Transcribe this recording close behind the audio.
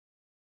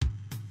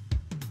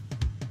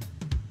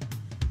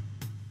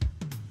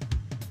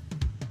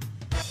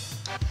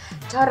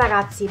Ciao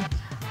ragazzi,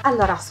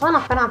 allora sono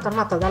appena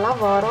tornata da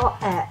lavoro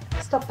e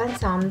sto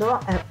pensando,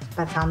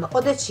 ho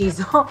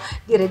deciso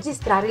di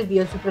registrare il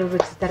video sui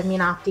prodotti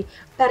terminati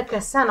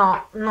perché se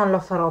no non lo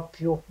farò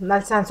più,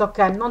 nel senso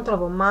che non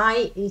trovo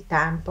mai il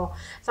tempo.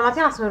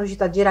 Stamattina sono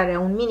riuscita a girare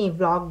un mini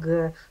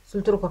vlog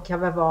sul trucco che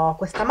avevo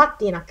questa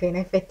mattina, che in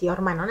effetti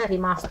ormai non è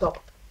rimasto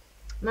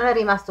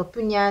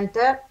più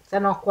niente, se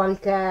no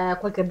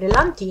qualche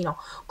brillantino.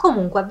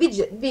 Comunque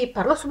vi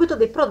parlo subito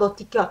dei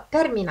prodotti che ho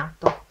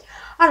terminato.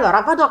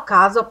 Allora, vado a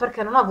caso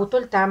perché non ho avuto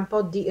il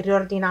tempo di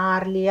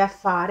riordinarli e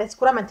fare.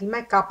 Sicuramente il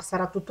make up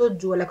sarà tutto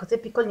giù e le cose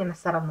piccoline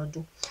saranno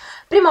giù.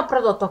 Primo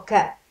prodotto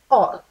che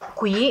ho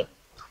qui,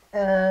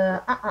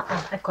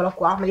 eccolo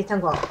qua, me li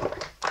tengo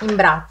in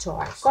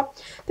braccio, ecco.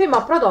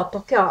 Primo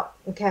prodotto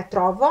che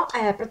trovo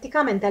è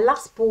praticamente la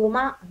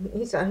spuma,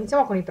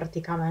 iniziamo con il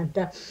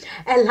praticamente,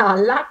 è la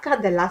lacca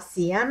della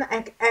Cien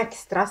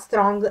Extra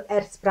Strong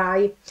Hair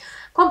Spray,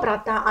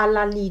 comprata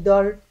alla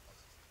Lidl.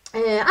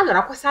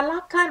 Allora, questa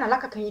lacca è una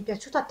lacca che mi è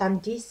piaciuta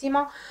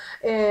tantissimo.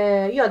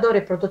 Io adoro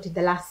i prodotti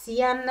della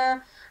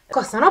Sien,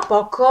 costano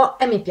poco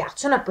e mi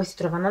piacciono, e poi si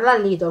trovano alla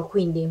Lidl,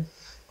 quindi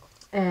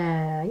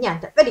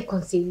niente, ve li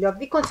consiglio.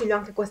 Vi consiglio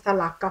anche questa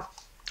lacca.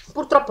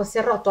 Purtroppo si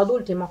è rotto ad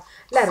ultimo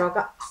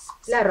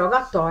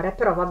l'erogatore,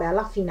 però vabbè,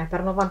 alla fine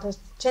per 90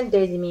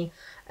 centesimi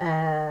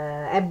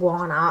è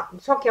buona.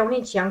 So che a un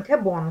inci anche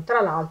buono,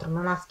 tra l'altro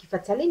non ha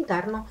schifezze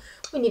all'interno,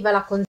 quindi ve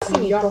la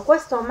consiglio.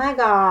 Questo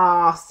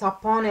mega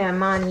sapone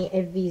mani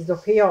e viso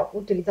che io ho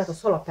utilizzato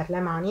solo per le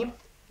mani,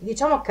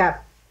 diciamo che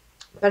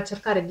per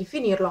cercare di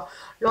finirlo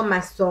l'ho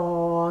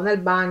messo nel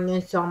bagno,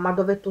 insomma,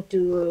 dove tutti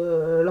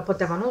lo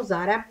potevano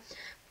usare,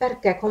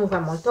 perché comunque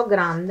è molto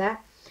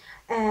grande.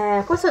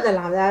 Questo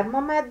della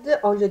Dermomed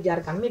olio di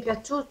argan mi è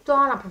piaciuto,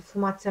 la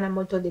profumazione è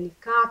molto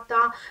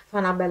delicata, fa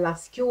una bella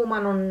schiuma,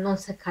 non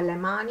secca le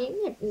mani,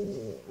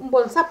 un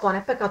buon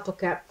sapone. Peccato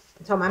che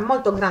insomma è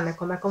molto grande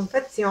come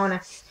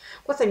confezione.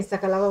 Questo mi sa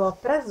che l'avevo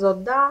preso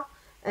da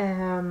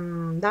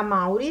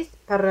Mauris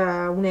per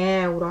 1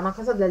 euro, una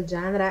cosa del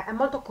genere. È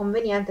molto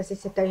conveniente se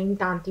siete in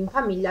tanti in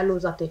famiglia, lo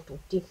usate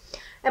tutti.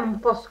 È un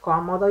po'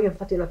 scomodo, io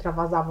infatti lo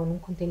travasavo in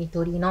un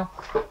contenitorino.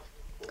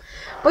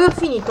 Poi ho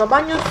finito a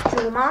bagno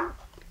schiuma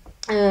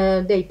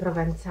dei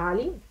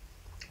provenzali,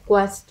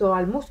 questo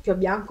al muschio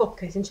bianco,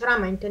 che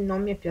sinceramente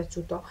non mi è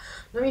piaciuto.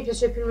 Non mi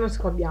piace più il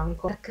muschio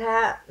bianco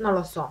perché non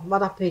lo so,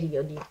 vado a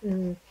periodi.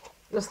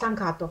 L'ho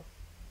stancato.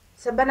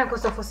 Sebbene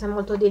questo fosse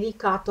molto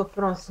delicato,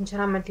 però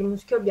sinceramente il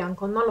muschio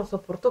bianco non lo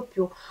sopporto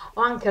più.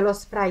 Ho anche lo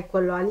spray,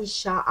 quello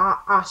Alissa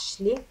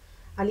Ashley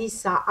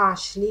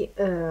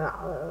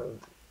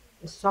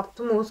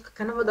Soft Musk,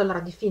 che non vedo l'ora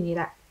di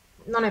finire.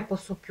 Non ne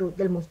posso più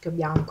del muschio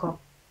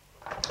bianco.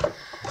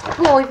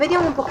 Poi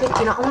vediamo un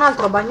pochettino un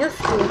altro bagno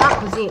schiuma,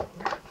 così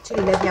ce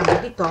li leviamo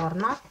di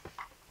torno.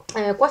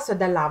 Questo è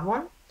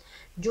dell'Avon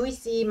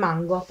Juicy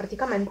Mango,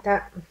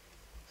 praticamente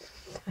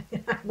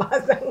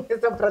basta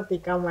questo,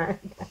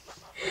 praticamente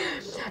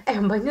è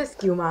un bagno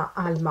schiuma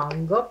al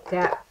mango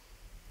che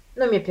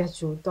non mi è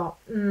piaciuto.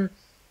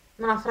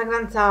 Una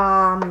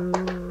fragranza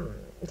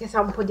che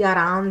sa un po' di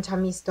arancia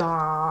misto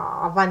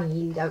a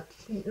vaniglia,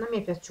 non mi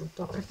è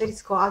piaciuto.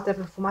 Preferisco altre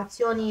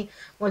profumazioni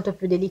molto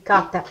più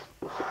delicate,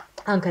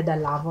 anche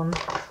dell'Avon.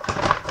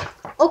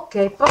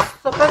 Ok,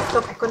 penso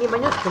che con il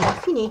bagno schiuma ho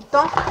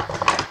finito.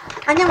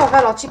 Andiamo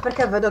veloci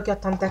perché vedo che ho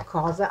tante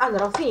cose.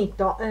 Allora, ho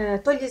finito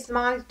togli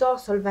smalto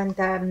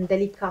solvente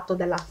delicato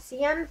della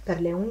Sien per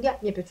le unghie,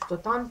 mi è piaciuto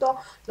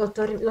tanto. Lo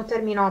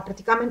termino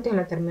praticamente,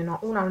 ne termino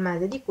uno al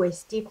mese di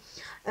questi,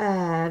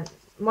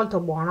 molto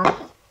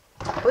buono.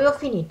 Poi ho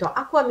finito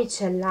acqua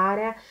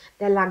micellare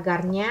della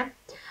Garnier,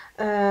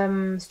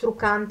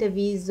 struccante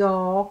viso,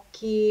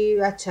 occhi,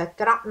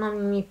 eccetera.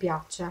 Non mi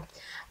piace,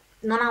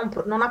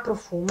 non ha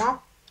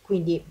profumo,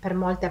 quindi per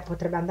molte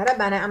potrebbe andare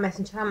bene. A me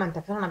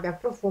sinceramente, che non abbia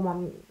profumo,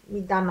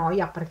 mi dà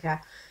noia, perché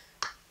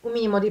un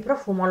minimo di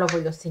profumo lo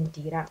voglio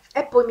sentire.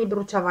 E poi mi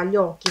bruciava gli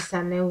occhi se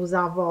ne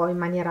usavo in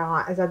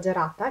maniera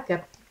esagerata,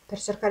 che per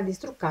cercare di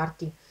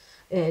struccarti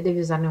devi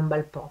usarne un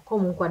bel po'.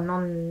 Comunque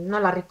non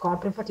la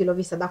ricompro, infatti l'ho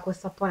vista da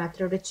questa sapone a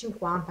 3,50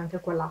 €, anche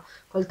quella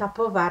col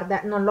tappo verde,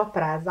 non l'ho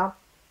presa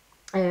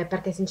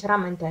perché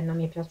sinceramente non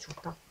mi è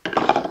piaciuta.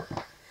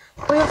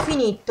 Poi ho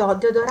finito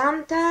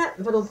deodorante,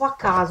 vado un po' a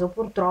caso,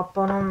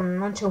 purtroppo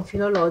non c'è un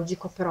filo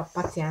logico, però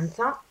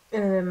pazienza.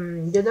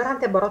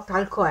 Deodorante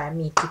Borotalco è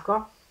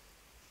mitico,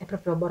 è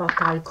proprio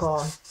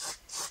Borotalco,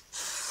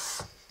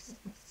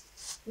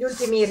 gli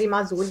ultimi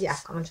rimasugli,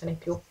 ecco, non ce n'è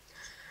più.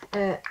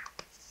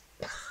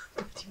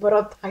 Di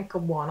Borotalco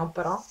buono,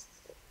 però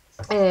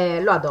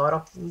lo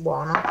adoro,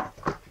 buono.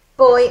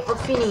 Poi ho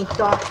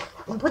finito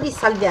un po' di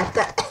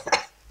salviette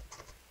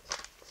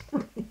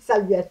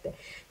salviette,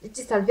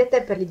 10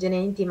 salviette per l'igiene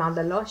intima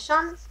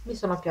dell'Ocean, mi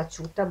sono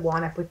piaciute,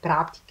 buone, poi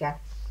pratiche,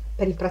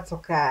 per il prezzo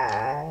che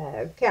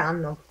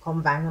hanno,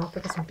 convengono,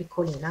 perché sono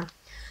piccoline.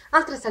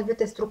 Altre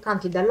salviette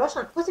struccanti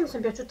dell'Ocean, queste mi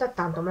sono piaciute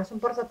tanto, me le sono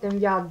portate in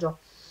viaggio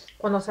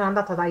quando sono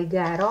andata da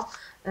Alghero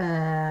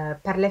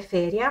per le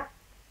ferie.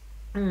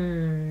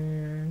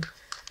 Mi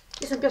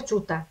sono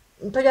piaciute,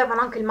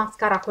 toglievano anche il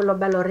mascara, quello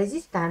bello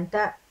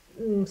resistente.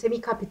 Se mi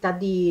capita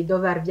di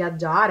dover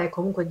viaggiare,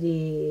 comunque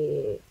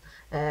di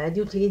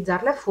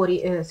utilizzarle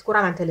fuori,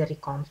 sicuramente le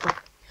ricompro.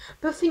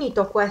 Poi ho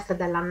finito queste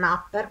della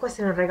Napper,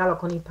 questo è un regalo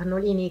con i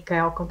pannolini che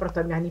ho comprato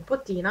a mia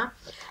nipotina,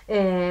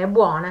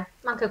 buone,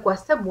 anche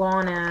queste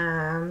buone,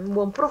 un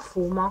buon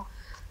profumo.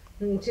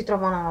 Si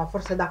trovano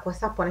forse da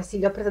questa Sapone, sì,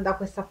 le ho prese da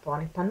questa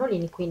Sapone, i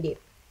pannolini, quindi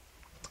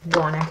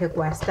buone anche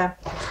queste.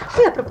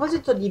 Poi a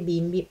proposito di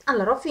bimbi,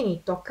 allora ho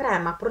finito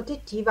crema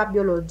protettiva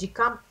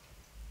biologica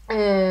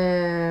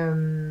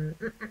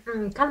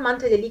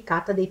calmante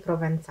delicata dei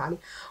provenzali.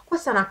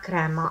 Questa è una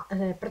crema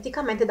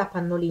praticamente da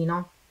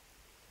pannolino.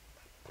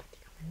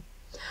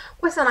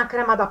 Questa è una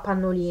crema da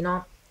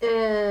pannolino.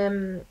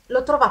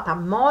 L'ho trovata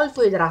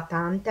molto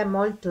idratante,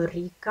 molto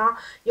ricca.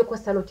 Io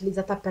questa l'ho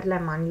utilizzata per le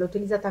mani, l'ho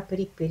utilizzata per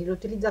i peli, l'ho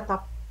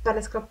utilizzata per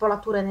le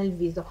scroppolature nel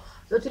viso,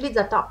 l'ho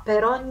utilizzata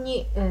per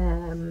ogni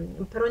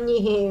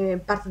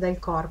parte del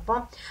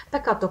corpo.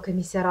 Peccato che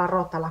mi si era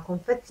rotta la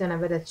confezione,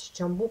 vedete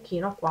c'è un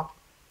buchino qua,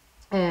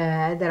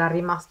 ed era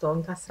rimasto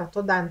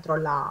incastrato dentro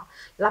la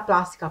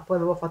plastica, poi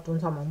avevo fatto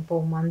insomma un po'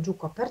 un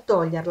mangiuco per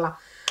toglierla.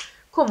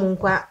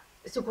 Comunque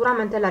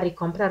sicuramente la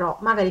ricomprerò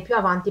magari più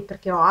avanti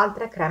perché ho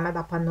altre creme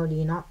da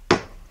pannolino.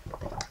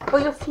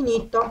 Poi ho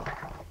finito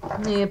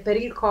per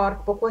il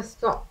corpo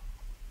questo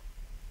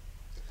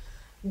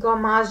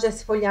gommage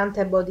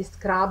esfoliante body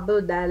scrub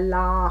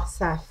della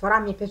Sephora.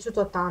 Mi è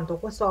piaciuto tanto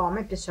questo, a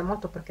me piace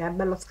molto perché è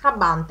bello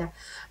scrabbante,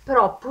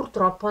 però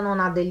purtroppo non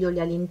ha degli oli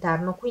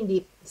all'interno,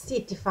 quindi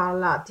sì, ti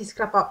scraba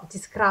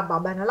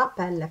bene la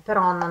pelle,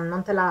 però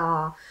non te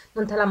la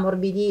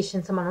ammorbidisce,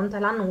 insomma non te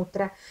la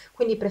nutre,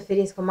 quindi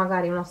preferisco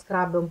magari uno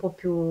scrub un po'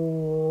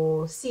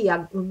 più, sì,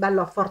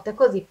 bello forte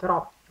così,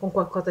 però con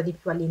qualcosa di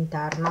più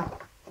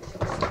all'interno.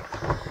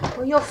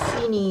 Poi ho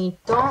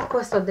finito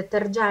questo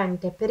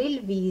detergente per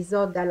il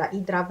viso della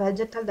Hydra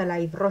Vegetal della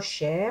Yves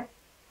Rocher.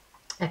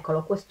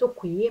 Eccolo, questo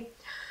qui.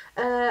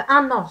 Ah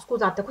no,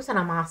 scusate, questa è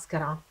una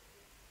maschera.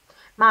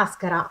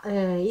 Maschera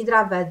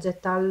Hydra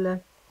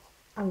Vegetal.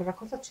 Allora,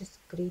 cosa c'è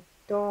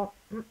scritto?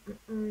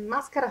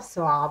 Maschera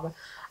Soave.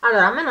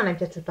 Allora, a me non è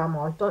piaciuta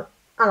molto.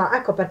 Allora,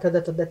 ecco perché ho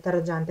detto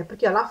detergente,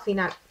 perché io alla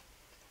fine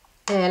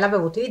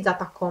l'avevo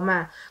utilizzata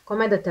come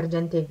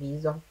detergente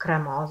viso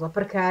cremoso,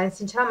 perché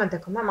sinceramente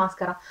come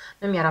maschera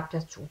non mi era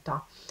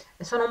piaciuta.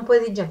 Sono un po'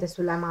 esigente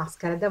sulle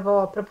maschere,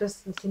 devo proprio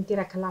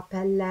sentire che la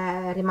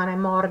pelle rimane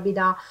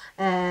morbida,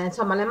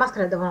 insomma le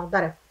maschere devono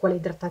dare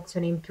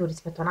quell'idratazione in più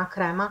rispetto a una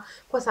crema.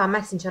 Questa a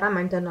me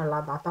sinceramente non l'ha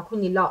data,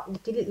 quindi l'ho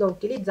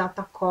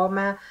utilizzata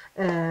come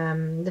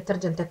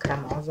detergente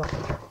cremoso,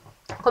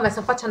 come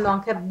sto facendo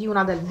anche di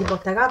una di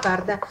Bottega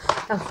Verde,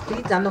 la sto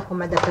utilizzando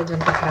come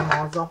detergente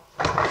cremoso.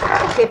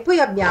 Ok, poi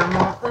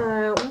abbiamo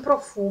un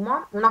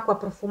profumo, un'acqua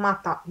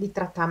profumata di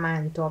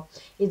trattamento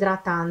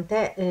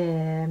idratante,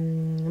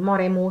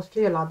 More e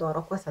Muschio, io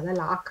l'adoro, questa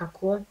della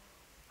HQ.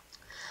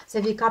 Se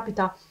vi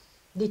capita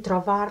di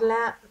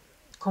trovarle,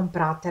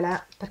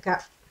 compratele, perché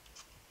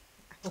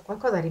ecco,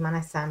 qualcosa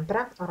rimane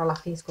sempre. Ora la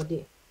finisco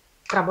di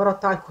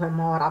Traborotalco e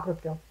Mora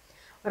proprio.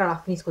 Ora la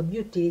finisco di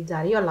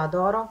utilizzare, io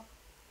l'adoro.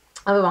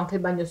 Avevo anche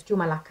il bagno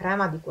schiuma e la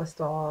crema di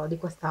questa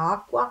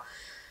acqua.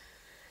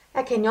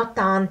 È che ne ho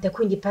tante,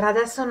 quindi per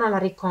adesso non la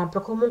ricompro.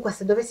 Comunque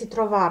se dovessi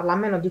trovarla a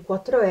meno di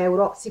 4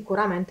 euro,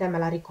 sicuramente me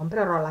la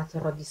ricomprerò, la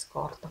terrò di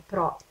scorta.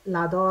 Però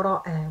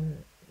l'adoro,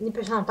 mi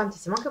piacciono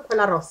tantissimo. Anche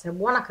quella rossa è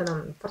buona, che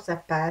forse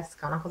è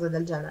pesca, una cosa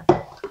del genere.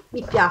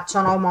 Mi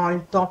piacciono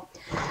molto.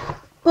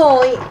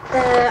 Poi,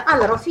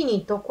 allora ho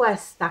finito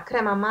questa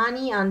crema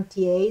mani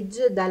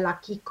anti-age della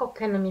Kiko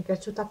che non mi è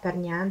piaciuta per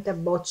niente,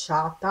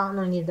 bocciata,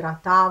 non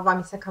idratava,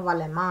 mi seccava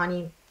le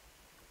mani.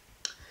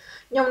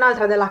 Ne ho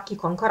un'altra della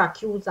Kiko ancora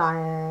chiusa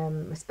e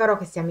spero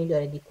che sia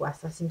migliore di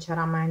questa,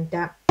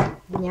 sinceramente.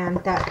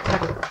 Niente,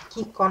 per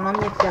Kiko non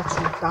mi è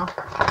piaciuta.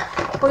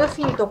 Poi ho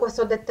finito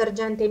questo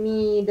detergente,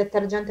 mini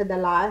detergente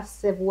della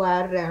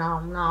SVR,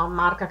 una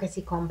marca che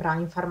si compra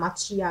in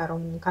farmacia, era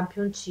un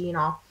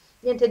campioncino,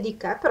 niente di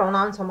che, però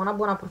insomma una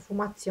buona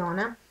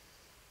profumazione.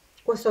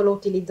 Questo l'ho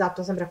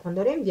utilizzato sempre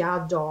quando ero in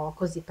viaggio,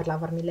 così per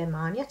lavarmi le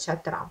mani,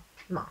 eccetera,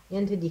 ma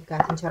niente di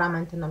che,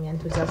 sinceramente non mi ha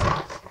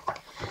entusiasmato.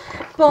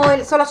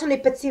 Poi sto lasciando i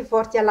pezzi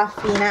forti alla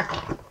fine.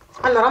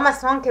 Allora, ho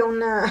messo anche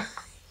un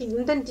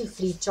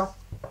dentifricio.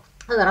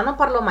 Allora, non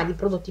parlo mai di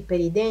prodotti per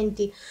i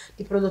denti,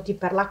 di prodotti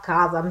per la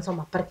casa,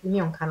 insomma, perché il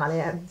mio è un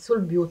canale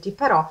sul beauty,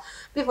 però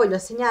vi voglio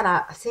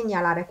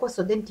segnalare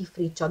questo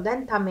dentifricio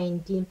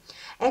Dentamenti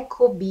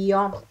Eco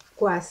Bio,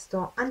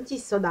 questo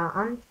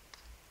antiossidante.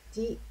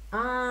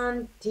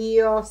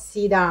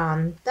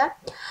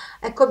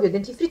 Ecco, bio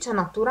dentifricio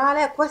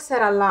naturale. Questa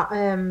era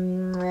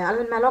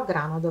al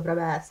melograno,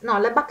 dovrebbe essere. No,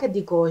 le bacche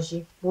di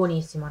goji.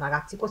 Buonissimo,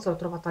 ragazzi. Questo l'ho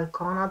trovato al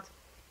Conad.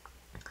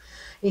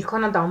 Il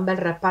Conad ha un bel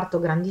reparto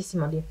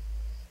grandissimo di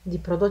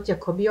prodotti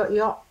ecobio.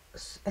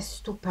 È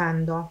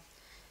stupendo.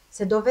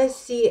 Se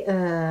dovessi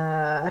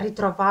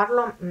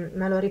ritrovarlo,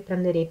 me lo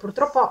riprenderei.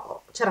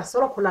 Purtroppo c'era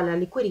solo quella alla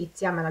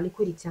liquirizia. A me la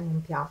liquirizia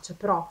non piace,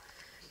 però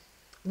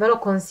ve lo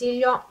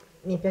consiglio.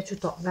 Mi è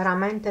piaciuto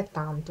veramente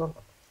tanto.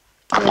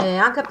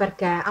 anche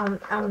perché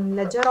ha un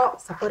leggero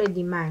sapore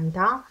di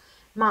menta,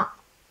 ma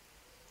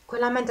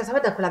quella menta,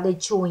 sapete, quella dei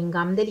chewing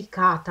gum,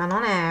 delicata,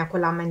 non è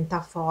quella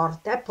menta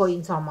forte. E poi,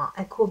 insomma,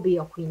 è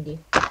bio,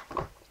 quindi.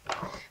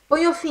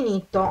 Poi ho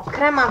finito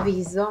crema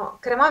viso,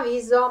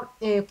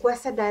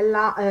 questa è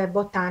della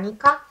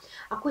Botanica,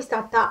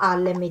 acquistata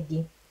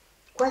all'MD.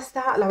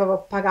 Questa l'avevo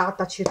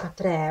pagata circa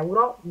 3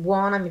 euro,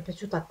 buona, mi è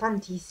piaciuta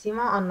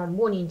tantissimo, hanno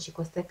buoni inci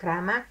queste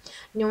creme.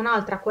 Ne ho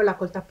un'altra, quella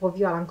col tappo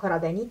viola, ancora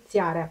da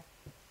iniziare,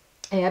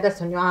 e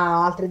adesso ne ho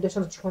altre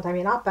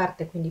 250.000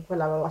 aperte, quindi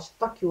quella l'ho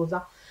lasciata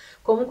chiusa.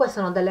 Comunque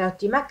sono delle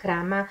ottime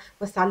creme,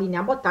 questa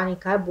linea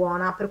Botanica è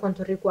buona per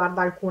quanto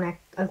riguarda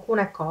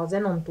alcune cose,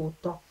 non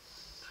tutto.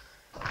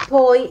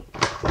 Poi,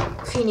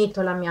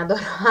 finito la mia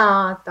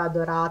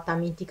adorata,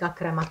 mitica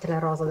crema 3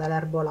 rosa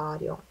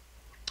dell'erbolario.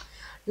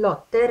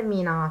 L'ho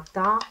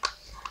terminata.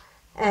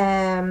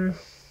 ehm,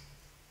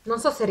 Non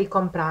so se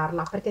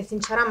ricomprarla, perché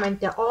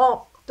sinceramente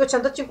ho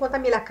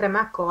 250.000 creme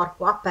a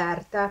corpo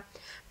aperte,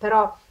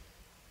 però,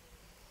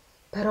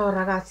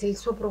 ragazzi, il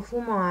suo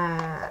profumo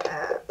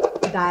è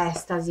da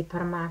estasi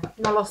per me.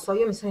 Non lo so,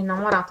 io mi sono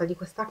innamorata di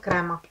questa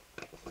crema,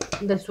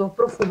 del suo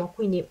profumo,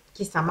 quindi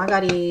chissà,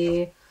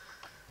 magari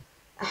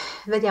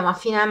vediamo a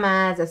fine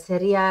mese se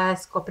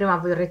riesco.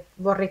 Prima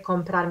vorrei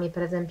comprarmi,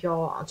 per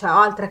esempio, cioè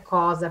altre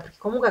cose, perché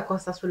comunque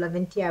costa sulle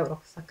 20 euro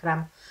questa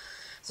crema.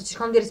 Sto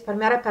cercando di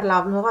risparmiare per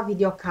la nuova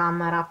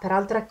videocamera, per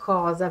altre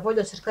cose.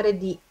 Voglio cercare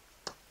di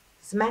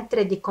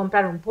smettere di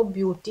comprare un po'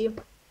 beauty,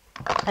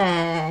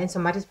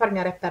 insomma,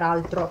 risparmiare per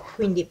altro.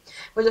 Quindi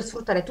voglio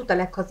sfruttare tutte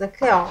le cose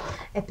che ho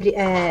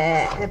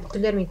e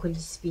togliermi quegli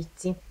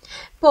sfizi.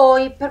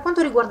 Poi, per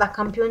quanto riguarda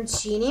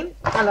campioncini,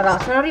 allora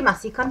sono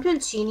rimasti i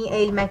campioncini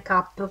e il make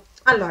up.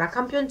 Allora,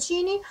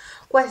 campioncini,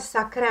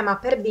 questa crema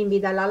per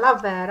bimbi della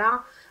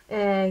Lavera,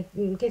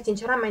 che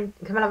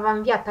sinceramente che me l'aveva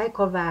inviata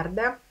Eco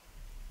Verde,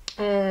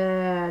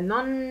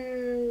 non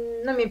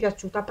mi è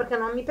piaciuta perché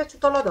non mi è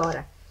piaciuto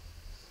l'odore.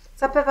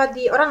 Sapeva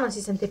di... Ora non si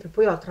sente più,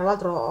 poi io tra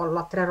l'altro ho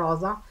la 3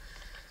 rosa.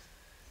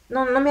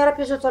 Non mi era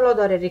piaciuto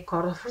l'odore,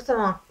 ricordo. Forse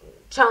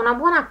c'è una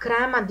buona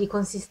crema di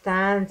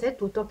consistenza e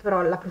tutto,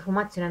 però la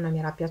profumazione non mi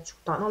era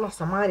piaciuta. Non lo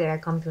so, magari era il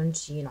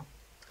campioncino.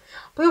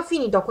 Poi ho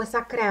finito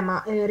questa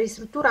crema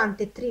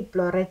ristrutturante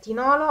triplo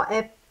retinolo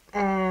e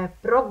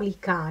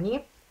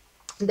proglicani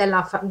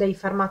dei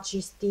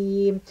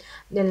farmacisti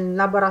del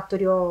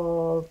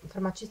laboratorio,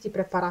 farmacisti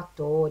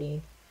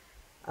preparatori.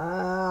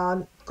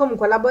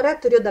 Comunque,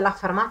 laboratorio della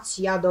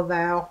farmacia,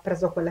 dove ho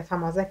preso quelle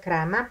famose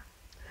creme,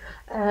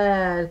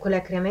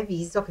 quelle creme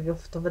viso che vi ho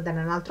fatto vedere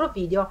nell'altro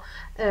video.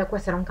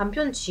 Questo era un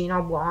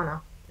campioncino buona,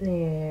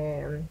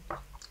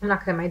 una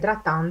crema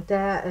idratante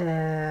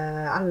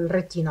al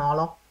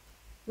retinolo,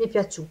 mi è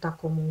piaciuta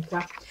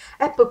comunque.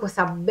 E poi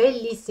questa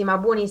bellissima,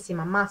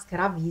 buonissima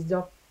maschera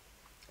viso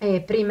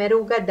prime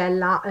rughe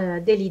della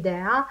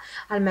Delidea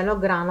al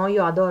melograno.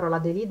 Io adoro la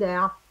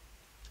Delidea.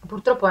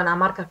 Purtroppo è una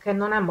marca che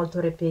non è molto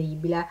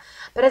reperibile.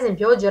 Per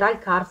esempio, oggi ero al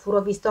Carrefour,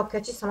 ho visto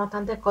che ci sono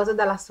tante cose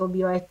della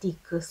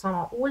Sobioetic.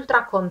 Sono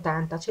ultra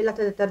contenta. C'è il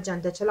latte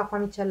detergente, c'è l'acqua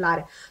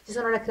micellare, ci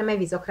sono le creme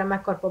viso,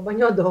 creme corpo,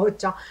 bagno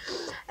doccia.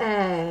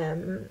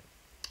 Ehm,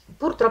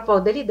 Purtroppo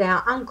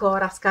dell'idea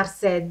ancora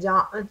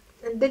scarseggia.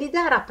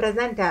 Dell'idea era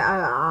presente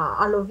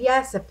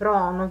all'OVS,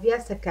 però un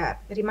OVS che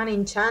rimane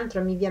in centro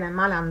e mi viene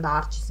male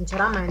andarci,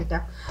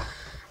 sinceramente.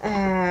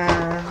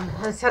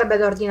 Sarebbe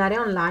da ordinare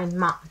online,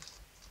 ma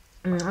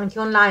anche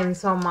online,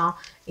 insomma,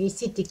 i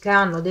siti che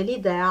hanno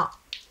dell'idea,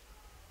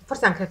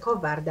 forse anche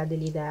Coverde ha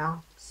dell'idea,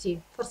 sì,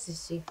 forse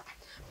sì.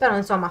 Però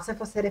insomma, se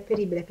fosse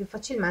reperibile più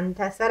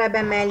facilmente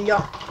sarebbe meglio.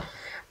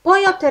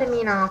 Poi ho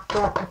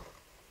terminato.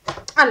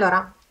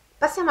 Allora,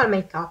 passiamo al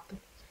make up.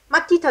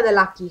 Matita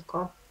della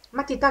Kiko.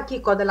 Matita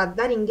Kiko della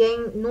Daring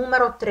Game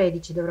numero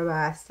 13 dovrebbe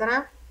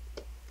essere.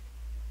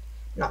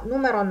 No,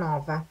 numero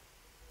 9.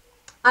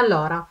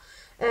 Allora,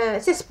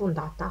 si è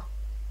spuntata.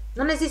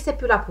 Non esiste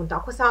più la punta.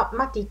 Questa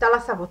matita la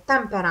stavo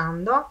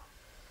temperando.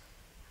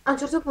 A un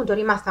certo punto è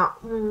rimasta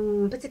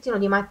un pezzettino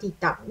di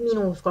matita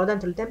minuscolo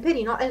dentro il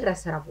temperino e il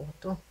resto era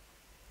vuoto.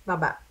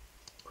 Vabbè,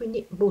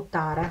 quindi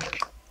buttare.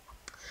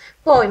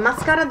 Poi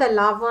mascara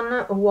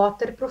dell'Avon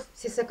waterproof,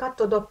 si è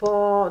seccato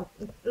dopo,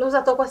 l'ho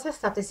usato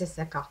quest'estate e si è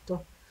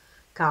seccato.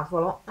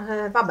 Cavolo,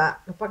 vabbè,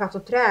 ho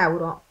pagato 3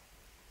 euro,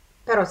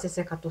 però si è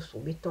seccato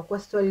subito.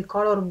 Questo è il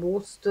Color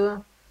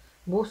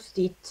Boost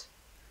It,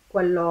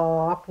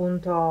 quello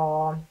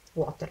appunto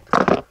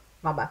waterproof.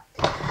 Vabbè.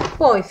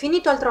 Poi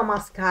finito altro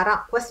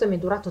mascara, questo mi è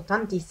durato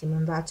tantissimo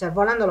invece,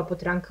 volendo lo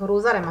potrei ancora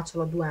usare, ma ce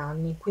l'ho 2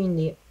 anni,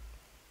 quindi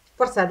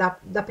forse è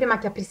da prima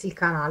che aprissi il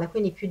canale,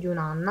 quindi più di un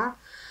anno.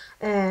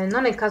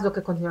 Non è il caso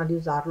che continuo di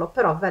usarlo,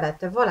 però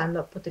vedete,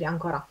 volendo potrei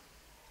ancora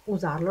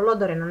usarlo.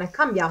 L'odore non è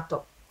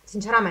cambiato,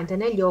 sinceramente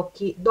negli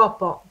occhi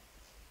dopo,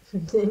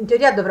 in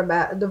teoria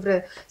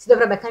si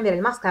dovrebbe cambiare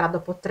il mascara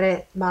dopo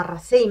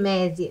 3-6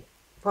 mesi,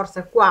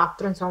 forse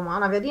 4, insomma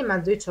una via di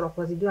mezzo. Io ce l'ho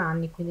quasi 2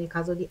 anni, quindi è il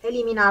caso di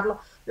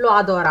eliminarlo. L'ho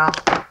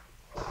adorato.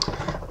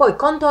 Poi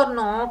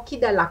contorno occhi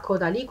della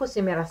Caudalie,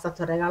 questo mi era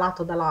stato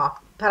regalato dalla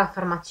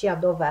parafarmacia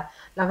dove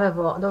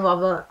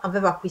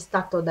avevo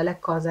acquistato delle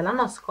cose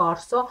l'anno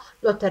scorso,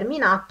 l'ho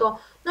terminato,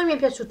 non mi è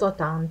piaciuto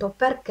tanto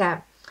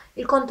perché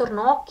il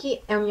contorno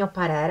occhi, è un mio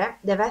parere,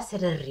 deve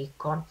essere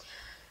ricco.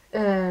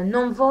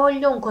 Non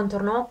voglio un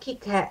contorno occhi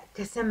che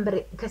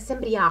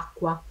sembri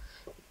acqua.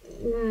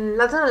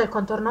 La zona del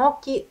contorno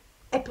occhi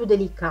è più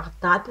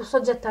delicata, è più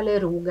soggetta alle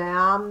rughe,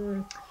 a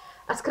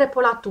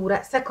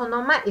screpolature.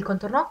 Secondo me il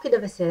contorno occhi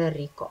deve essere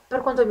ricco,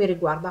 per quanto mi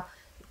riguarda.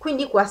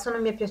 Quindi questo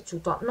non mi è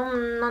piaciuto.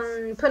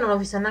 Poi non ho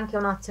visto neanche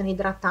un'azione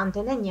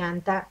idratante né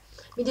niente.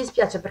 Mi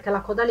dispiace perché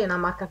la Caudalie è una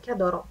marca che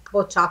adoro,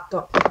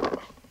 bocciato.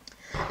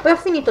 Poi ho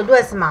finito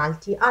due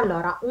smalti.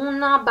 Allora,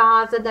 una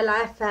base della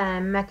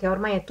FM che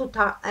ormai è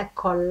tutta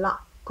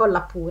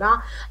colla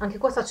pura, anche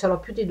questa ce l'ho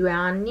più di 2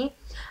 anni.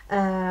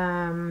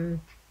 Ehm,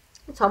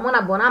 insomma,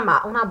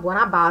 una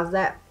buona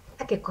base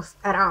e che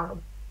era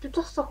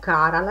piuttosto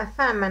cara. La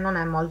FM non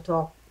è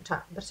molto,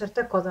 cioè per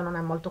certe cose non è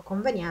molto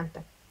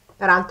conveniente,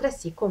 per altre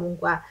sì,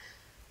 comunque.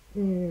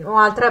 Ho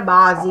altre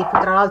basi,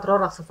 poi tra l'altro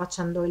ora sto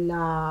facendo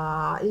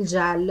il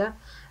gel,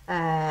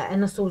 e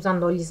non sto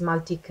usando gli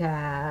smalti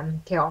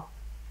che ho.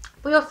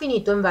 Poi ho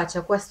finito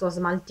invece questo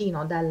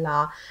smaltino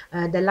della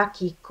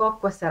Kiko,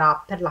 questo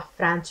era per la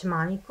French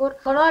Manicure.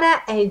 Il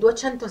colore è il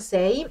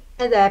 206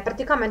 ed è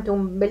praticamente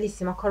un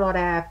bellissimo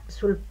colore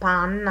sul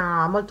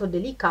panna, molto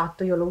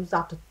delicato, io l'ho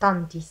usato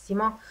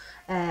tantissimo.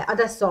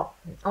 Adesso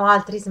ho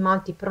altri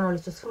smalti però non li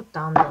sto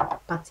sfruttando,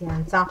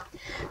 pazienza.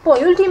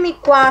 Poi ultimi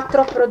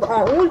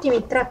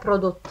tre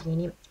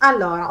prodottini.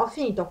 Allora, ho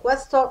finito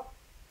questo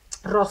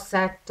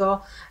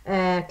rossetto,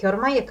 che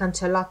ormai è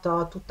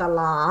cancellato tutta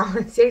la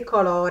sia il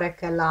colore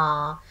che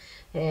la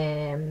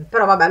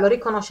però vabbè, lo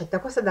riconoscete,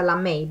 questo è della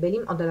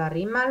Maybelline o della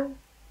Rimmel,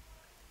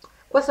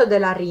 questo è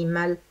della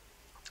Rimmel,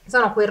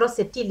 sono quei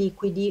rossetti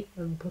liquidi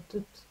un po'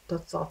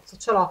 tutto zozzo,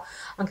 ce l'ho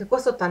anche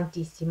questo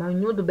tantissimo, è un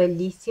nude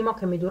bellissimo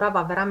che mi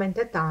durava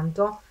veramente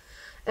tanto.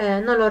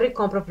 Non lo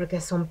ricompro perché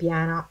sono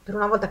piena, per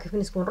una volta che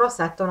finisco un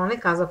rossetto non è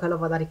caso che lo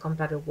vada a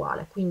ricomprare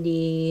uguale,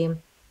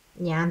 quindi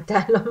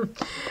niente,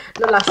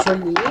 lo lascio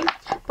lì.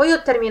 Poi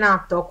ho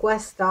terminato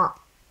questa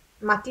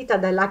matita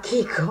della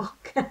Kiko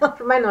che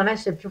ormai non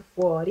esce più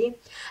fuori.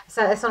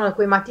 Sono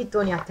quei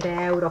matitoni a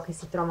 3 euro che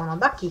si trovano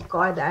da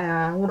Kiko ed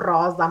è un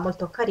rosa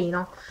molto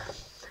carino.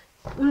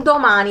 Un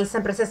domani,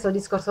 sempre stesso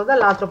discorso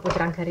dell'altro,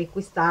 potrei anche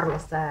riacquistarlo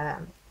se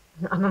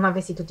non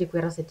avessi tutti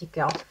quei rossetti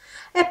che ho.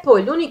 E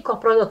poi l'unico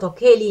prodotto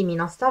che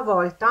elimino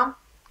stavolta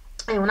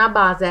è una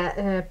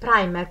base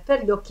primer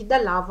per gli occhi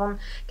dell'Avon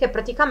che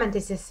praticamente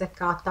si è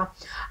seccata.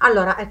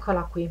 Allora,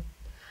 eccola qui.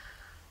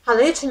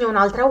 Allora, io ce n'ho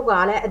un'altra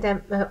uguale ed è,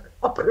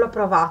 l'ho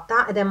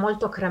provata ed è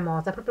molto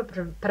cremosa, proprio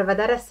per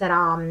vedere se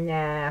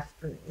era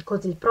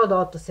così il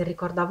prodotto, se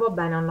ricordavo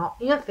bene o no.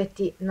 In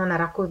effetti non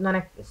era così,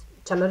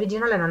 cioè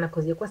l'originale non è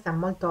così, questa è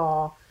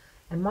molto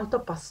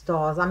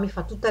pastosa, mi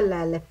fa tutte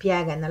le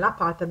pieghe nella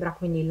palpebra,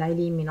 quindi la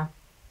elimino.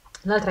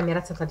 L'altra mi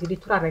era stata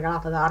addirittura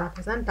regalata dalla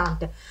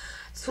rappresentante,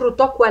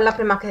 sfrutto quella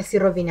prima che si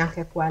rovini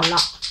anche quella.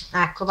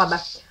 Ecco, vabbè.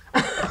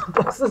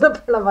 Posso dopo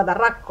la vado a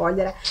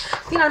raccogliere,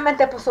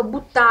 finalmente posso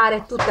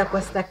buttare tutte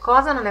queste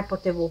cose, non ne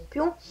potevo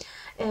più.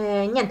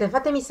 Niente,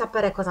 fatemi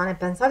sapere cosa ne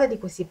pensate di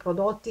questi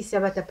prodotti, se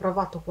avete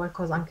provato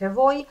qualcosa anche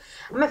voi.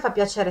 A me fa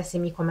piacere se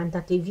mi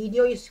commentate i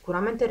video, io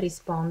sicuramente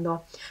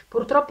rispondo.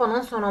 Purtroppo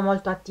non sono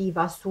molto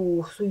attiva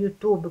su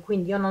YouTube,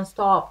 quindi io non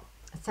sto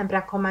sempre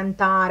a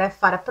commentare, a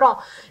fare, però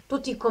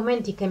tutti i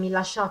commenti che mi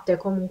lasciate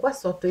comunque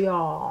sotto,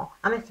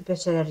 a me fa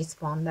piacere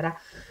rispondere.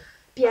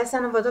 PS,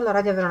 non vedo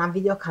l'ora di avere una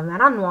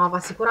videocamera nuova,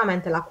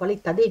 sicuramente la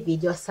qualità dei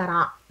video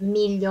sarà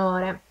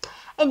migliore.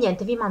 E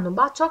niente, vi mando un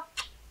bacio,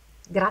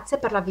 grazie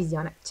per la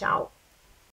visione, ciao!